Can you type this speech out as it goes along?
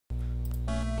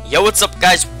Yo, what's up,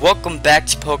 guys? Welcome back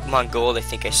to Pokemon Gold. I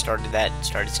think I started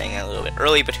saying that a little bit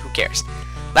early, but who cares?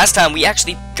 Last time we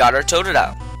actually got our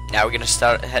Totodile. Now we're gonna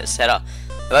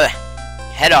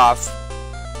head off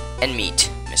and meet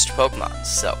Mr. Pokemon.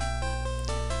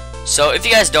 So if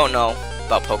you guys don't know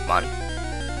about Pokemon,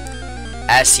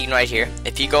 as seen right here,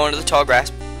 if you go into the tall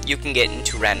grass, you can get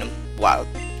into random wild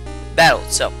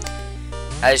battles. So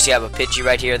as you have a Pidgey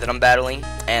right here that I'm battling,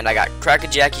 and I got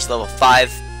Crackerjack. He's level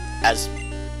 5,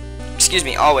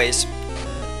 always.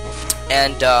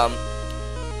 And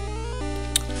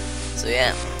so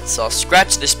yeah, so I'll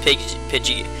scratch this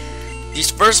Pidgey.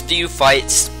 These first few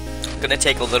fights are gonna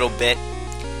take a little bit,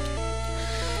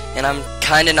 and I'm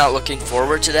kinda not looking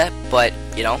forward to that, but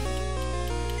you know,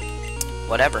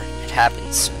 whatever, it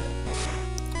happens.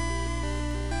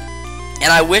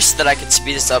 And I wish that I could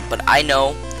speed this up, but I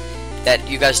know that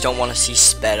you guys don't want to see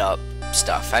sped up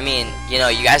stuff. I mean, you know,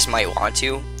 you guys might want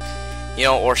to, you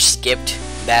know, or skipped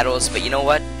battles, but you know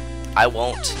what? I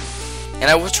won't. And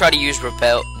I will try to use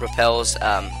repels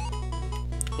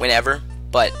whenever,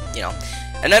 but you know.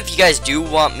 And if you guys do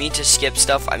want me to skip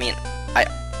stuff, I mean,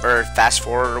 or fast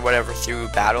forward or whatever through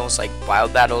battles, like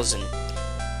wild battles and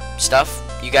stuff,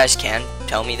 you guys can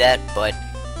tell me that, but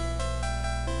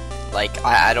like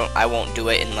I won't do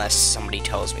it unless somebody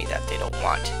tells me that they don't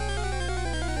want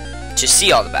to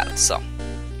see all the battles. So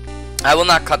I will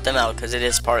not cut them out because it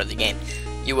is part of the game.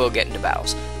 You will get into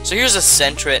battles. So here's a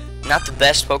Sentret, not the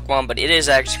best Pokemon, but it is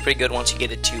actually pretty good once you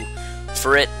get it to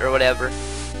Frit or whatever.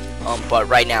 But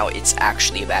right now it's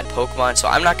actually a bad Pokemon, so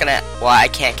I'm not gonna. Well, I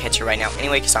can't catch it right now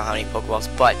anyway because I don't have any Pokeballs.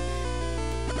 But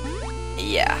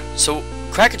yeah, so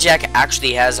Crackerjack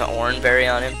actually has an orange berry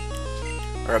on him,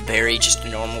 or a berry, just a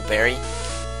normal berry.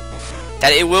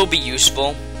 That it will be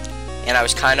useful, and I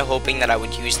was kind of hoping that I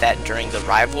would use that during the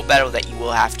rival battle that you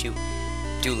will have to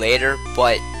do later.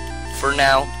 But for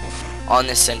now, on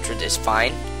this Sentret is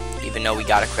fine, even though we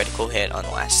got a critical hit on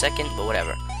the last second, but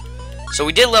whatever. So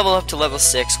we did level up to level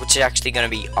 6, which is actually going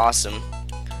to be awesome,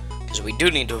 because we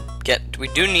do need to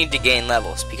gain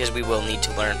levels, because we will need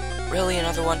to learn. Really,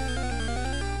 another one?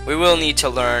 We will need to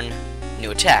learn new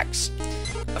attacks.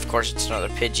 Of course, it's another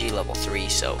Pidgey, level 3,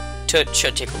 so it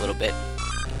should take a little bit.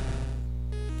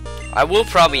 I will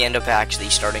probably end up actually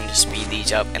starting to speed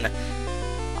these up, and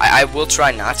I will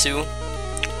try not to,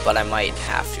 but I might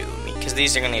have to, because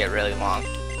these are going to get really long.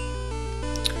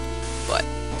 But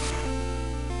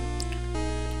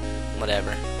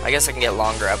whatever. I guess I can get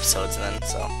longer episodes then,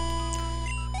 so.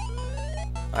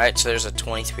 Alright, so there's a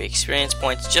 23 experience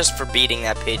points just for beating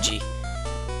that Pidgey,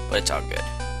 but it's all good.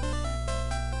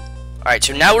 Alright,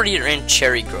 so now we're in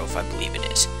Cherry Grove, I believe it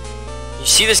is. You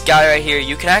see this guy right here?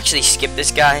 You can actually skip this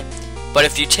guy, but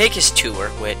if you take his tour,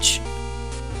 which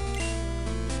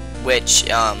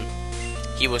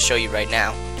he will show you right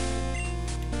now.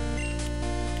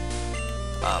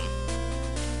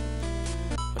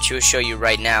 Which he will show you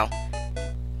right now.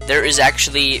 There is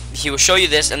actually, he will show you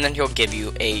this, and then he'll give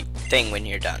you a thing when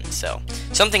you're done. So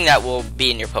something that will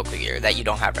be in your Pokegear that you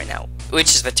don't have right now,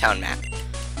 which is the town map.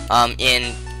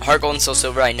 In Heart Gold and Soul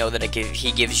Silver, I know that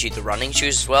he gives you the running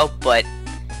shoes as well, but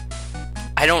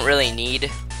I don't really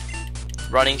need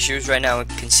running shoes right now,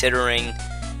 considering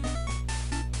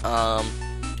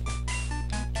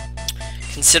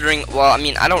well, I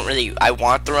mean, I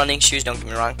want the running shoes, don't get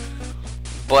me wrong,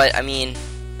 but I mean,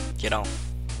 you know,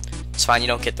 it's fine, you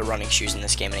don't get the running shoes in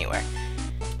this game anywhere.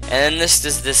 And then this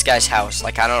is this guy's house.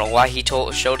 Like, I don't know why he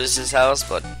showed us his house,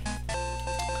 but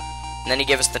and then he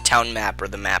gave us the town map, or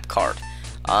the map card.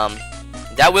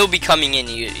 That will be coming in,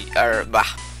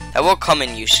 that will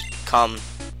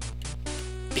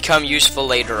become useful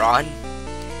later on,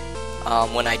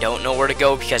 when I don't know where to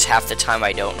go, because half the time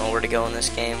I don't know where to go in this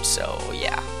game. So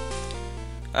yeah.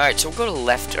 Alright, so we'll go to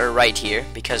left or right here,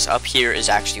 because up here is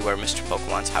actually where Mr.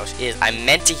 Pokemon's house is. I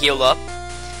meant to heal up,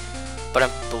 but I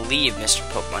believe Mr.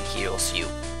 Pokemon heals you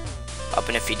up,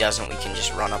 and if he doesn't, we can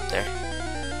just run up there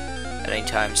at any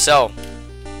time. So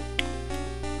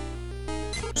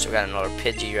we got another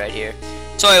Pidgey right here.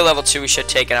 It's only level 2, we should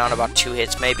take it on about 2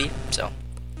 hits maybe, so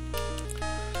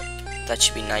that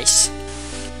should be nice.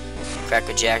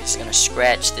 Crackerjack is gonna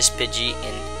scratch this Pidgey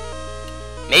in,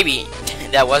 maybe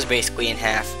that was basically in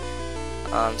half.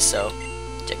 So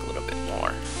take a little bit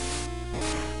more.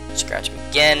 Scratch him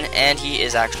again, and he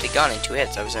is actually gone in 2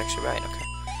 hits. I was actually right. Okay.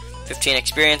 15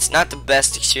 experience, not the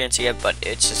best experience you get, but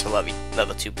it's just a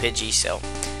level 2 Pidgey, so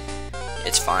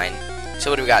it's fine. So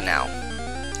what do we got now?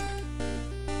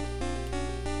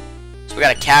 So we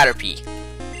got a Caterpie.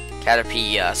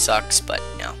 Caterpie sucks, but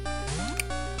you know,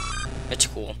 it's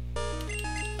cool.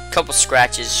 A couple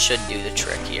scratches should do the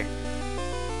trick here.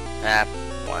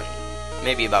 one.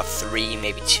 Maybe about 3,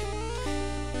 maybe 2.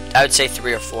 I would say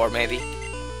 3 or 4, maybe.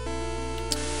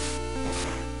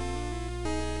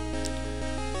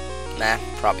 Nah,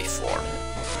 probably 4.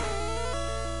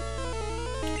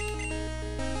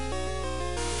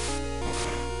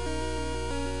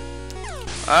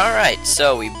 Alright,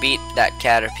 so we beat that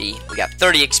Caterpie. We got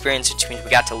 30 experience, which means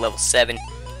we got to level 7.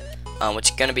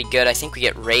 Which is going to be good. I think we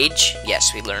get Rage.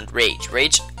 Yes, we learned Rage.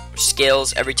 Rage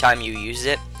scales every time you use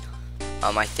it.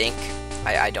 I think.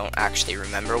 I don't actually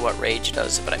remember what Rage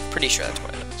does, but I'm pretty sure that's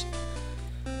what it does.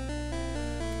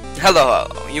 Hello,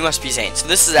 you must be Zane. So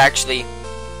this is actually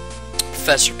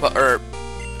Mr.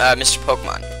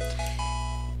 Pokemon.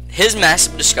 His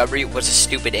massive discovery was a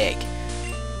stupid egg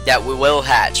that we will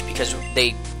hatch because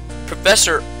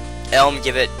Professor Elm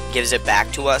gives it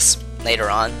back to us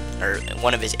later on, or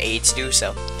one of his aides do.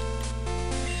 So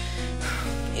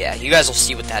yeah, you guys will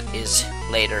see what that is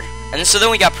later. And so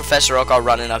then we got Professor Oak all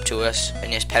running up to us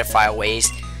in his pedophile ways.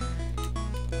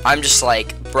 I'm just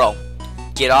like, bro,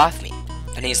 get off me.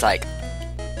 And he's like,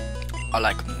 I'm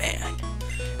like, man.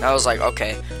 And I was like,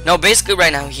 okay. No, basically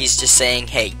right now he's just saying,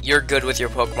 hey, you're good with your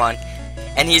Pokemon.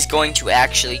 And he's going to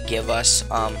actually give us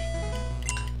a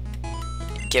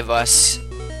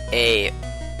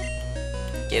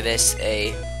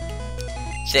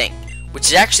thing, which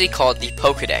is actually called the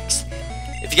Pokedex.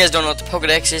 If you guys don't know what the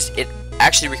Pokedex is, it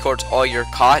actually records all your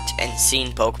caught and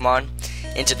seen Pokemon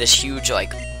into this huge,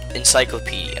 like,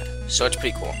 encyclopedia. So it's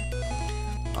pretty cool.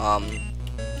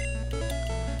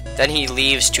 Then he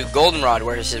leaves to Goldenrod,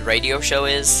 where his radio show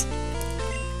is.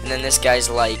 And then this guy's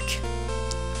like,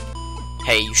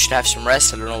 hey, you should have some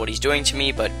rest. I don't know what he's doing to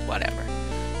me, but whatever.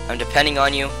 I'm depending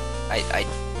on you.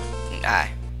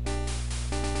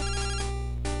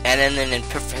 And then in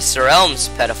Professor Elm's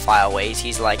pedophile ways,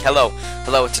 he's like, hello,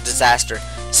 it's a disaster.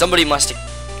 Somebody must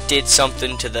have did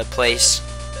something to the place.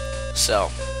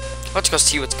 So, let's go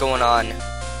see what's going on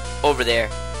over there.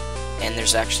 And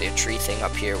there's actually a tree thing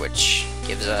up here, which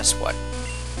gives us what?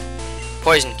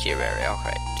 Poison Cure area.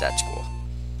 Alright, that's cool.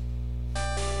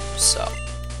 So,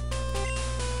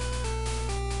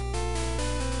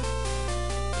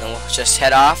 then we'll just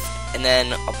head off, and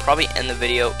then I'll probably end the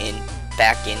video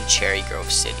back in Cherry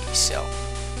Grove City. So,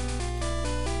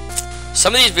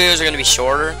 some of these videos are going to be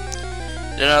shorter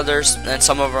than others, and then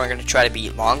some of them are going to try to be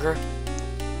longer.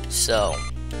 So,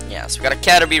 yeah, so we got a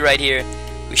Caterpie right here.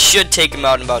 We should take him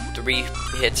out in about 3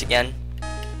 hits again.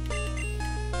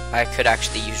 I could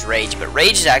actually use Rage, but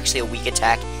Rage is actually a weak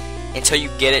attack until you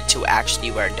get it to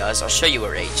actually where it does. I'll show you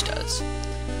what Rage does.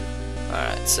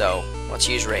 Alright, so let's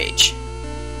use Rage.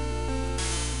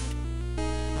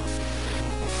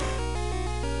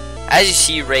 As you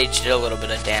see, Rage did a little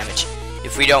bit of damage.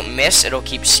 If we don't miss, it'll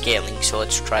keep scaling, so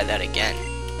let's try that again.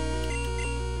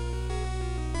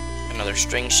 Another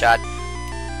string shot,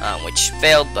 which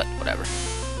failed, but whatever.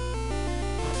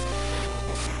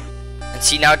 And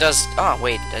see, now it does, oh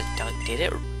wait, did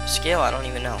it scale? I don't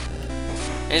even know.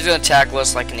 And he's gonna tackle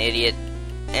us like an idiot,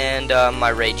 and my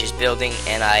Rage is building,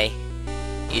 and I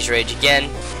use Rage again,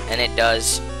 and it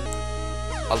does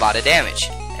a lot of damage,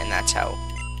 and that's how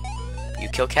you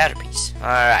kill Caterpies.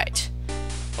 Alright,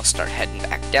 we'll start heading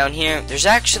back down here. There's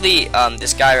actually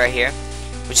this guy right here,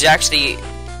 which is actually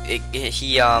he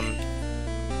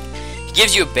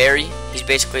gives you a berry. He's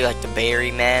basically like the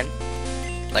berry man,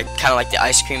 like kind of like the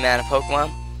ice cream man of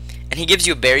Pokemon. And he gives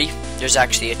you a berry. There's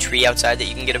actually a tree outside that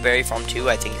you can get a berry from too.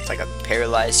 I think it's like a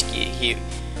paralyzed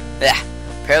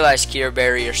Cure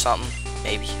berry or something.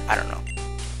 Maybe, I don't know.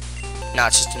 No,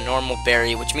 it's just a normal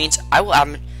berry, which means I will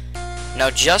have. Now,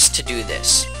 just to do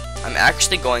this, I'm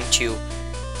actually going to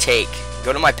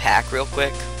go to my pack real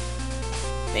quick.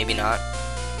 Maybe not.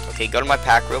 Okay, go to my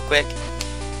pack real quick.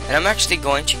 And I'm actually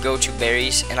going to go to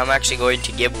berries, and I'm actually going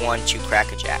to give one to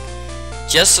Crackerjack.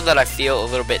 Just so that I feel a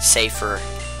little bit safer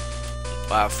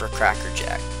for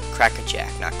Crackerjack.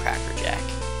 Crackerjack, not Crackerjack.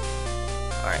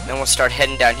 Alright, then we'll start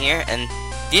heading down here. And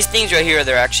these things right here,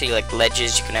 they're actually like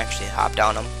ledges. You can actually hop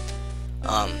down them.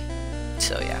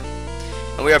 So yeah.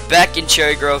 And we are back in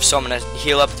Cherry Grove, so I'm going to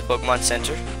heal up at the Pokemon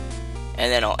Center.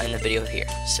 And then I'll end the video here.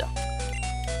 So,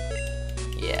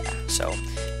 yeah. So,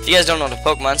 if you guys don't know what the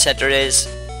Pokemon Center is,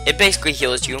 it basically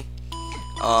heals you.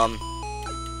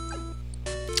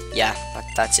 Yeah,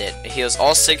 that's it. It heals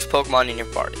all 6 Pokemon in your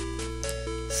party.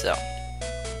 So,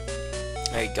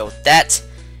 there you go with that.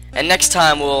 And next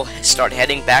time, we'll start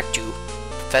heading back to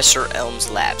Professor Elm's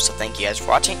lab. So, thank you guys for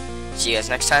watching. See you guys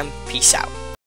next time. Peace out.